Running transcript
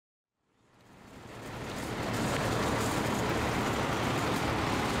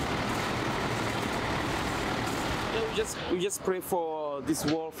we just pray for this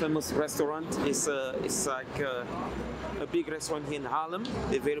world famous restaurant. It's like a big restaurant here in Harlem.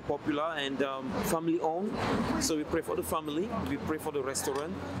 They're very popular and family owned. So we pray for the family. We pray for the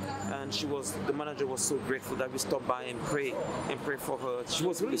restaurant. And the manager was so grateful that we stopped by and pray for her. She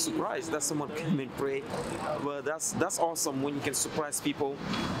was really surprised that someone came and prayed. But that's awesome when you can surprise people.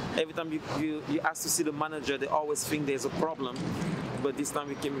 Every time you ask to see the manager, they always think there's a problem. But this time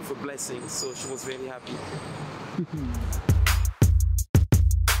we came in for blessing, so she was very happy.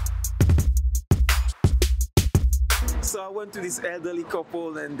 So I went to this elderly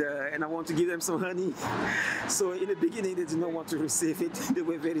couple and I want to give them some honey. So in the beginning they did not want to receive it. They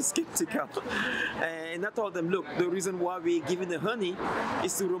were very skeptical. And I told them, look, the reason why we're giving the honey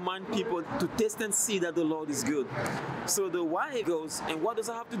is to remind people to taste and see that the Lord is good. So the wife goes, and what does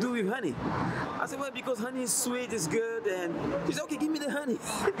it have to do with honey? I said, well, because honey is sweet, it's good. And she said, okay, give me the honey.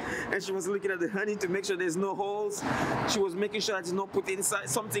 And she was looking at the honey to make sure there's no holes. She was making sure I did not put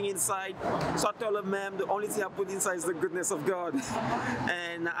something inside. So I told her, ma'am, the only thing I put inside is the goodness of God.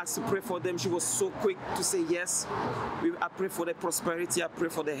 And I asked to pray for them. She was so quick to say yes. I pray for their prosperity. I pray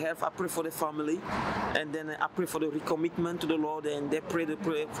for their health. I pray for their family. And then I pray for the recommitment to the Lord. And they prayed the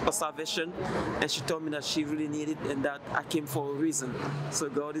prayer for salvation. And she told me that she really needed it and that I came for a reason. So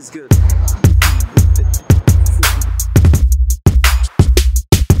God is good.